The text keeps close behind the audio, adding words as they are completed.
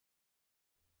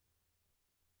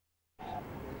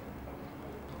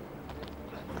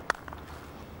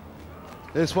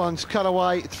This one's cut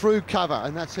away through cover,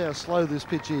 and that's how slow this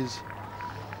pitch is.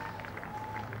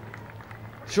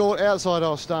 Short outside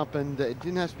off stump, and it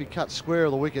didn't have to be cut square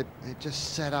of the wicket. It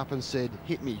just sat up and said,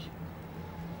 hit me.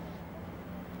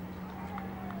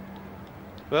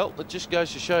 Well, it just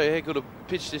goes to show you how good a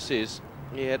pitch this is.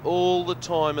 He had all the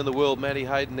time in the world, Matty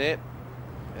Hayden, there.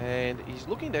 And he's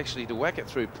looking actually to whack it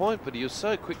through point, but he was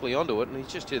so quickly onto it, and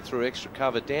he's just hit through extra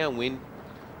cover, downwind,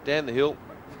 down the hill.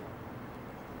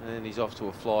 And he's off to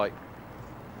a fly.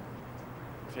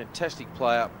 Fantastic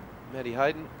player, Matty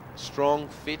Hayden. Strong,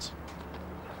 fit.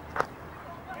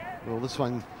 Well, this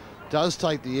one does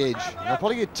take the edge. They'll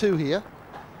probably get 2 here.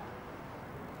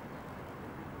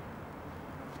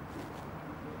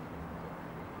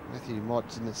 Matthew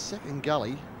Mott's in the second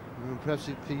gully. Perhaps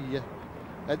if he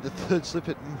had the third slip,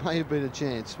 it may have been a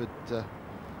chance, but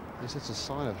I guess that's a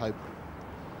sign of hope.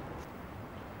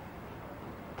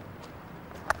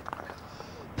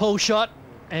 Pull shot,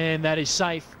 and that is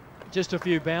safe. Just a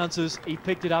few bounces. He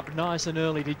picked it up nice and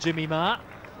early to Jimmy Marr,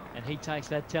 and he takes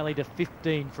that tally to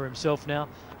 15 for himself now.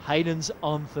 Hayden's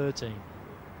on 13.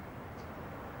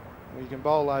 Well, you can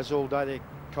bowl those all day there,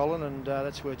 Colin, and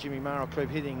that's where Jimmy Marr will keep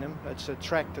hitting them. It's a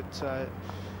track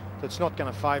that's not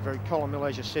going to favour Colin Miller,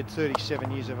 as you said,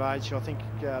 37 years of age. So I think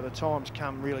the time's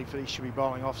come really for he should be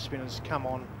bowling off spinners, come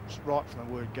on right from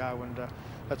the word go, and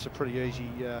that's a pretty easy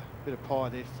bit of pie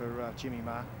there for Jimmy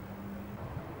Marr.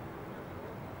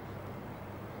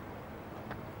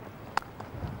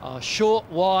 Short,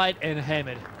 wide and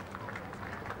hammered.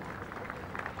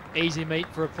 Easy meat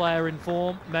for a player in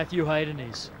form. Matthew Hayden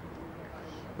is.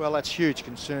 Well, that's huge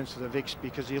concerns for the Vicks,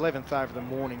 because the 11th over the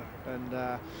morning,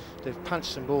 and they've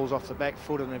punched some balls off the back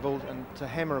foot, and to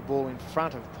hammer a ball in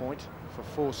front of point for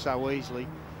 4 so easily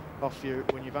off you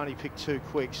when you've only picked 2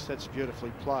 quicks, that's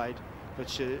beautifully played.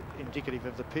 But indicative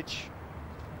of the pitch.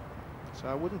 So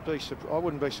I wouldn't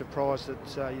be surprised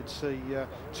that you'd see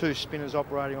 2 spinners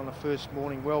operating on the first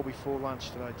morning well before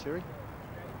lunch today, Terry.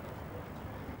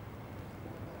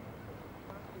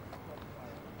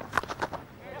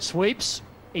 Sweeps.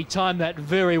 He timed that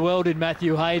very well, did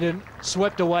Matthew Hayden.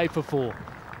 Swept away for 4.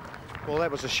 Well,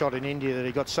 that was a shot in India that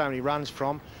he got so many runs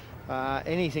from.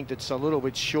 Anything that's a little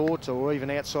bit short or even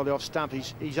outside the off stump,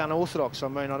 he's unorthodox. I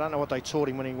mean, I don't know what they taught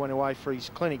him when he went away for his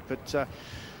clinic, but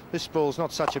this ball's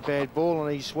not such a bad ball,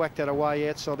 and he's whacked that away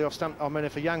outside the off stump. I mean,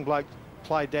 if a young bloke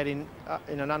played that in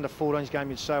an under-14s game,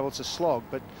 you'd say, well, it's a slog,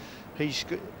 but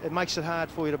it makes it hard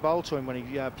for you to bowl to him when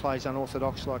he plays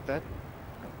unorthodox like that.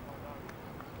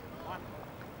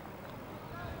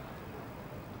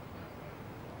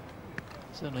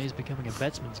 Certainly is becoming a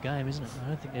batsman's game, isn't it? I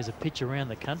don't think there's a pitch around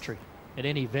the country at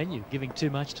any venue giving too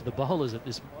much to the bowlers at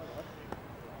this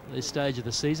stage of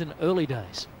the season. Early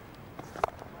days.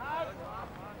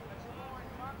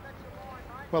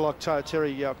 Well,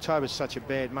 Terry, October's such a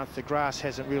bad month. The grass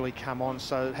hasn't really come on,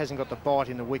 so it hasn't got the bite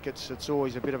in the wickets. It's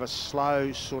always a bit of a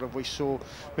slow sort of. We saw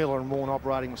Miller and Warne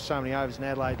operating with so many overs in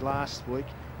Adelaide last week,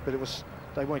 but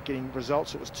they weren't getting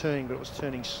results. It was turning, but it was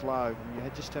turning slow. And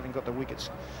you just haven't got the wickets.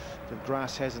 The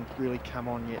grass hasn't really come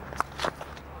on yet.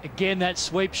 Again, that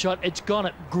sweep shot, it's gone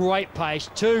at great pace.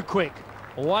 Too quick,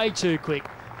 way too quick.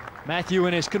 Matthew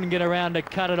Innes couldn't get around to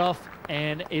cut it off,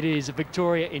 and it is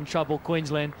Victoria in trouble.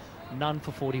 Queensland, none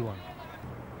for 41.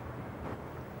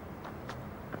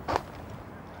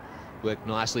 Worked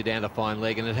nicely down to fine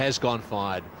leg, and it has gone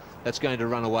fired. That's going to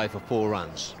run away for 4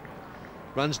 runs.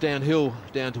 Runs downhill,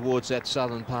 down towards that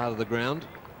southern part of the ground.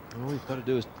 All we've got to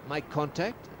do is make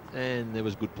contact, and there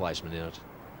was good placement in it.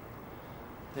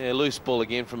 Yeah, loose ball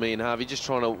again from Ian Harvey, just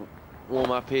trying to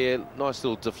warm up here. Nice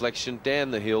little deflection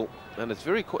down the hill, and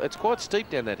it's quite steep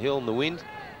down that hill in the wind,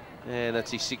 and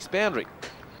that's his 6th boundary.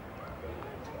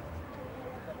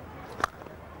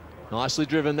 Nicely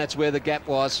driven, that's where the gap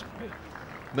was.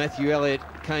 Matthew Elliott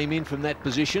came in from that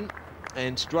position,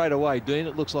 and straight away, Dean,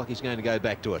 it looks like he's going to go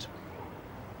back to it.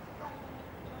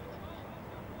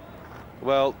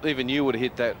 Well, even you would have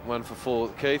hit that one for 4,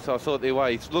 Keith. I thought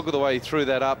look at the way he threw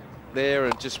that up there,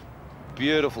 and just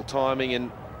beautiful timing,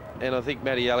 and I think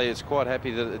Matty Elliott's quite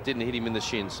happy that it didn't hit him in the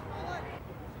shins.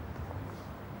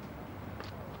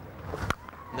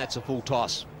 And that's a full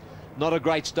toss. Not a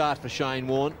great start for Shane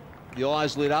Warne. The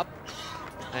eyes lit up,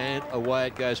 and away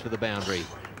it goes for the boundary.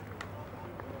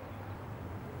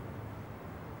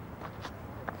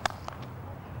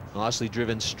 Nicely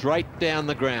driven straight down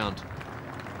the ground.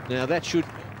 Now that should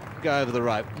go over the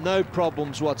rope. No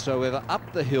problems whatsoever.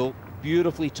 Up the hill,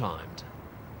 beautifully timed.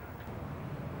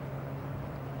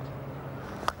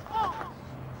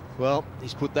 Well,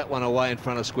 he's put that one away in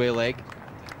front of square leg.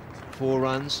 4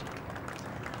 runs.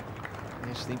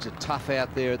 Yes, things are tough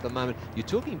out there at the moment. You're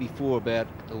talking before about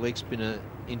a leg spinner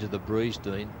into the breeze,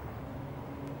 Dean.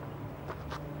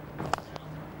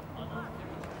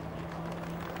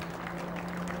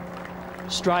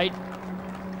 Straight.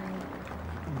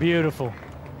 Beautiful.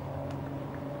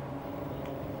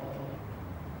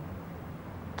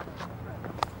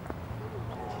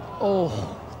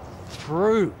 Oh,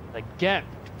 through the gap.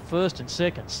 First and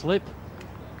second slip.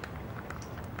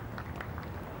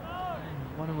 I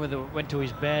wonder whether it went to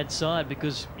his bad side,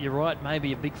 because you're right,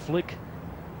 maybe a big flick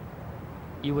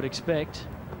you would expect.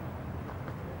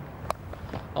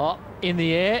 Oh, in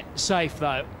the air, safe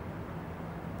though.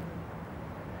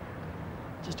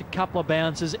 Just a couple of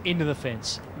bounces into the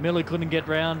fence. Miller couldn't get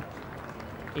round.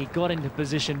 He got into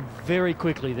position very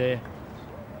quickly there.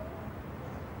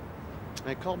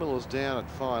 And Cole Miller's down at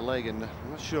fire leg, and I'm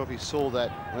not sure if he saw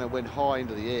that when it went high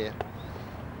into the air.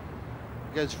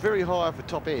 It goes very high off the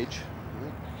top edge.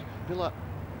 Miller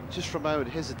just for a moment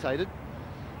hesitated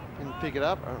and pick it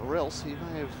up, or else he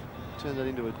may have turned that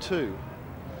into a 2.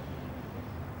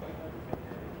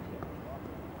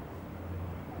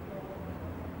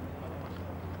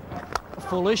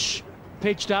 Foolish,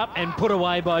 pitched up and put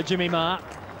away by Jimmy Ma.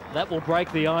 That will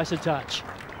break the ice a touch.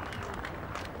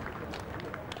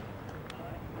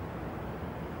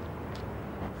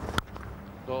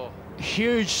 Oh.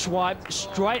 Huge swipe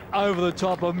straight over the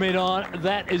top of mid-on.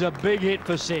 That is a big hit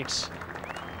for 6.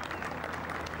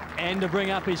 And to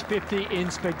bring up his 50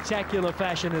 in spectacular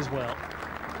fashion as well.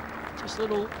 Just a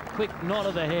little quick nod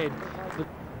of the head.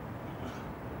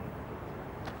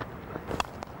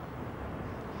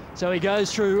 So he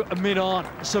goes through mid-on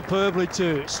superbly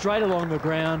too, straight along the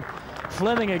ground.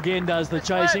 Fleming again does the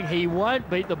chasing. He won't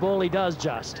beat the ball, he does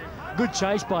just. Good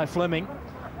chase by Fleming.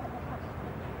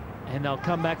 And they'll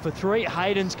come back for 3.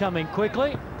 Hayden's coming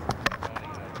quickly.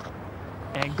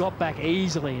 And got back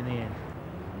easily in the end.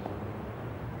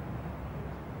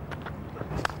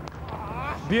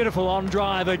 Beautiful on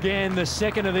drive again, the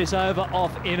second of this over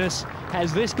off Innes.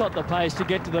 Has this got the pace to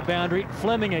get to the boundary?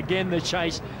 Fleming again the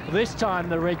chase. This time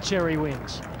the Red Cherry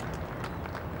wins.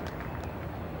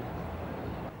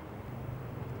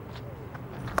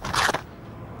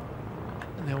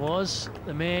 And there was,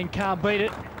 the man can't beat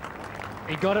it.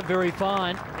 He got it very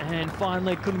fine and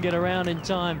finally couldn't get around in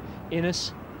time,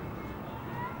 Innes.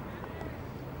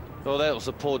 Well, that was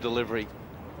a poor delivery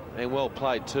and well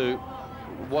played too.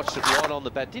 Watched it right on the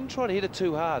bat. Didn't try to hit it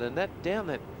too hard, and that down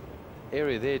that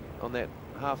area there on that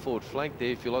half-forward flank there,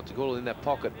 if you like to call it, in that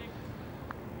pocket,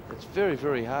 it's very,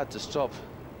 very hard to stop.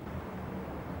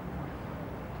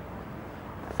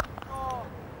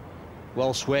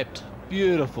 Well swept.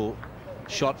 Beautiful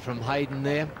shot from Hayden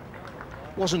there.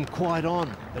 Wasn't quite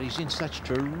on, but he's in such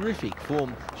terrific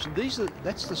form. So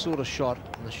that's the sort of shot,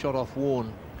 and the shot off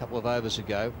Warren a couple of overs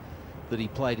ago, that he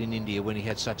played in India when he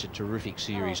had such a terrific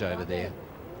series over there.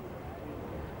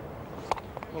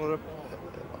 Well,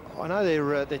 I know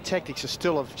their tactics are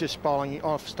still of just bowling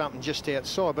off stump and just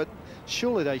outside, but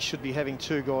surely they should be having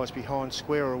 2 guys behind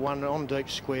square or 1 on deep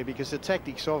square, because the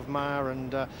tactics of Ma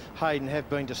and Hayden have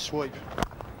been to sweep.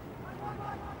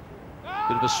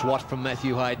 Bit of a swat from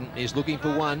Matthew Hayden. He's looking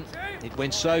for 1. It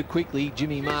went so quickly,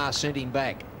 Jimmy Ma sent him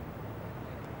back.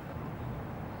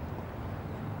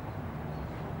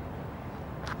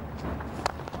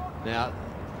 Now,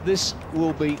 this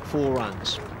will be 4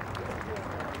 runs.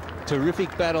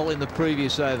 Terrific battle in the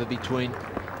previous over between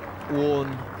Warren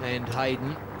and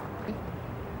Hayden.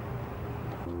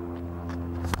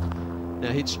 Now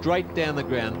hit straight down the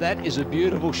ground. That is a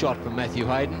beautiful shot from Matthew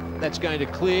Hayden. That's going to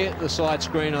clear the side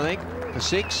screen, I think, for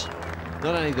 6.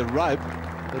 Not only the rope,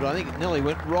 but I think it nearly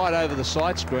went right over the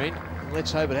side screen.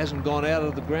 Let's hope it hasn't gone out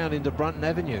of the ground into Brunton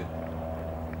Avenue.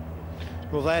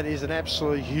 Well, that is an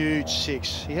absolutely huge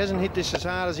 6. He hasn't hit this as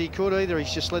hard as he could either.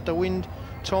 He's just let the wind,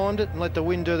 timed it and let the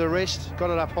wind do the rest.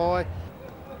 Got it up high.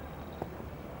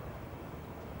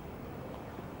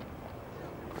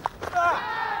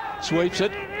 Sweeps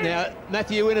it. Now,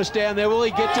 Matthew Innes down there. Will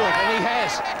he get to it? And he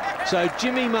has. So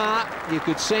Jimmy Ma, you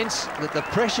could sense that the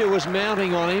pressure was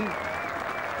mounting on him.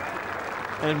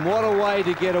 And what a way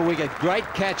to get a wicket. Great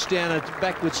catch down a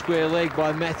backward square leg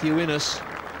by Matthew Innes.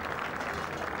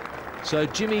 So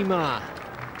Jimmy Ma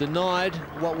denied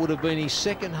what would have been his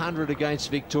second 100 against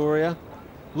Victoria,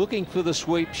 looking for the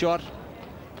sweep shot,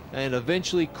 and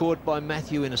eventually caught by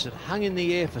Matthew Innes. It hung in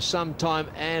the air for some time,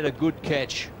 and a good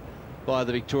catch by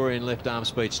the Victorian left-arm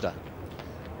speedster.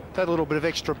 That little bit of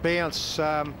extra bounce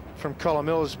from Colin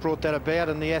Miller's brought that about,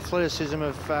 and the athleticism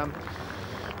of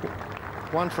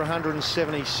 1 for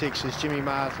 176 as Jimmy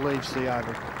Ma leaves the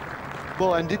over.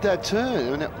 Well, and did that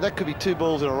turn? I mean, that could be 2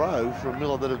 balls in a row from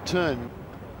Miller that have turned.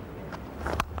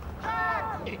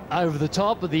 over the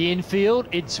top of the infield.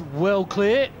 It's well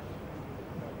clear.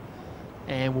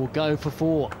 And we'll go for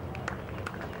 4.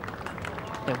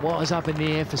 It was up in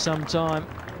the air for some time.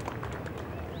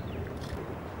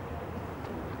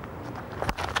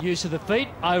 Use of the feet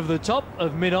over the top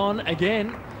of mid-on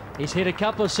again. He's hit a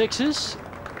couple of 6s.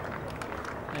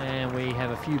 And we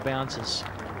have a few bounces.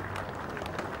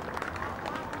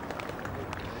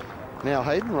 Now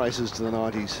Hayden races to the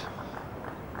 90s.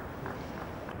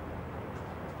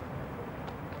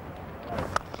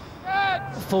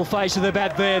 Full face of the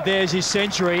bat there. There's his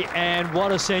century, and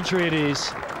what a century it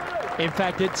is. In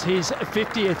fact, it's his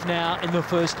 50th now in the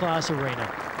first class arena.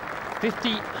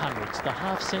 50 hundreds, the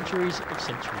half centuries of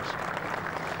centuries.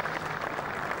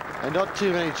 And not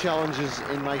too many challenges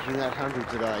in making that 100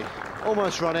 today.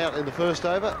 Almost run out in the first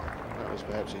over. That was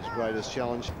perhaps his greatest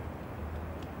challenge.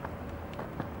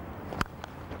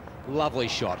 Lovely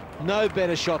shot. No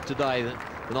better shot today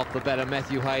than off the bat of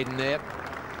Matthew Hayden there.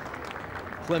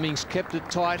 Fleming's kept it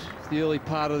tight the early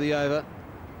part of the over.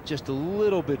 Just a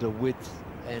little bit of width,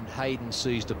 and Hayden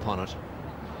seized upon it.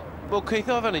 Well, Keith,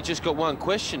 I've only just got one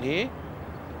question here.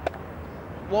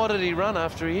 Why did he run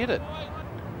after he hit it?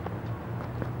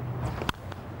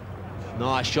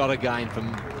 Nice shot again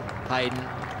from Hayden.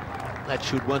 That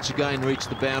should once again reach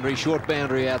the boundary. Short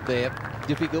boundary out there.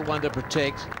 Difficult one to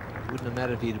protect. Wouldn't have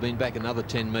mattered if he'd been back another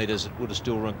 10 metres. It would have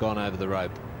still gone over the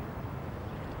rope.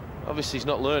 Obviously, he's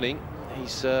not learning.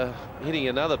 He's hitting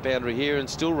another boundary here and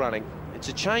still running. It's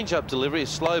a change-up delivery, a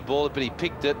slow ball, but he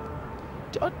picked it.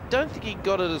 I don't think he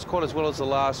got it quite as well as the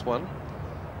last one,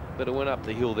 but it went up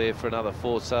the hill there for another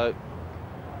 4. So you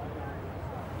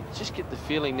just get the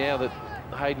feeling now that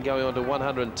Hayden going on to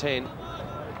 110,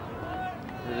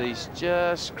 that he's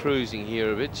just cruising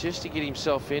here a bit, just to get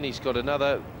himself in. He's got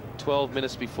another 12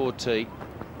 minutes before tea.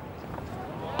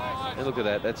 And look at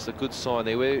that, that's a good sign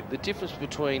there. Where the difference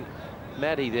between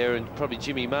Matty there and probably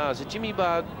Jimmy Marr is that Jimmy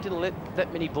Marr didn't let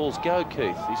that many balls go,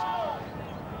 Keith.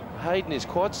 Hayden is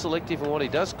quite selective in what he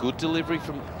does. Good delivery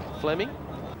from Fleming.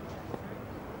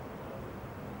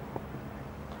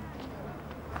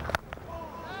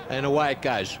 And away it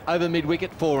goes. Over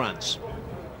mid-wicket, 4 runs.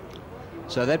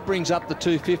 So that brings up the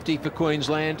 250 for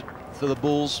Queensland, for the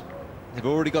Bulls. They've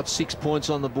already got 6 points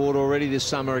on the board already this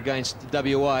summer against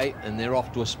WA, and they're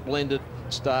off to a splendid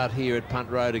start here at Punt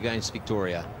Road against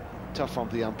Victoria. Tough on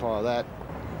the umpire, that.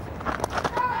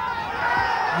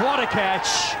 What a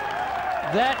catch.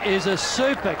 That is a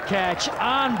super catch.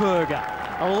 Arnberger,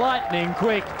 lightning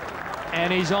quick,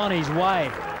 and he's on his way.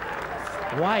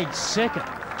 Wade second.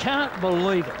 Can't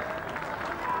believe it.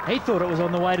 He thought it was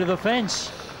on the way to the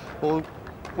fence. Well,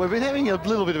 we've been having a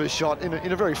little bit of a shot in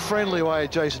a very friendly way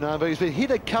at Jason Arnberger. He's been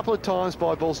hit a couple of times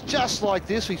by balls just like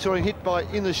this. We saw him hit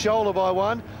in the shoulder by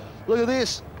one. Look at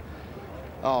this.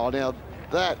 Oh, now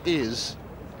that is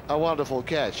a wonderful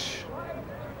catch.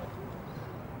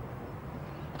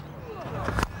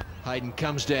 Hayden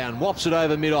comes down, whops it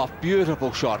over mid-off.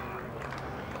 Beautiful shot.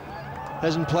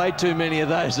 Hasn't played too many of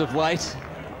those of late.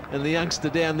 And the youngster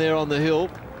down there on the hill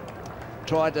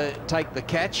tried to take the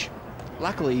catch.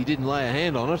 Luckily, he didn't lay a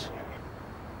hand on it.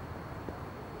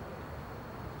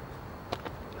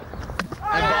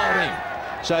 And bowled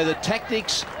him. So the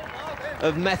tactics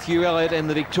of Matthew Elliott and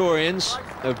the Victorians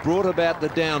have brought about the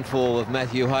downfall of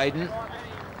Matthew Hayden.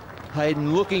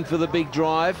 Hayden looking for the big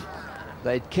drive.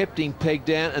 They'd kept him pegged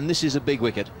down, and this is a big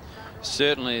wicket.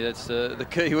 Certainly, that's the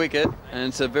key wicket, and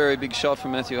it's a very big shot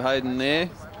from Matthew Hayden there,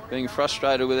 being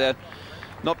frustrated without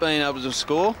not being able to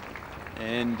score.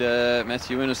 And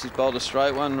Matthew Innes has bowled a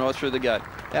straight one right through the gate.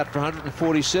 Out for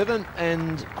 147,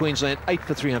 and Queensland 8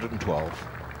 for 312.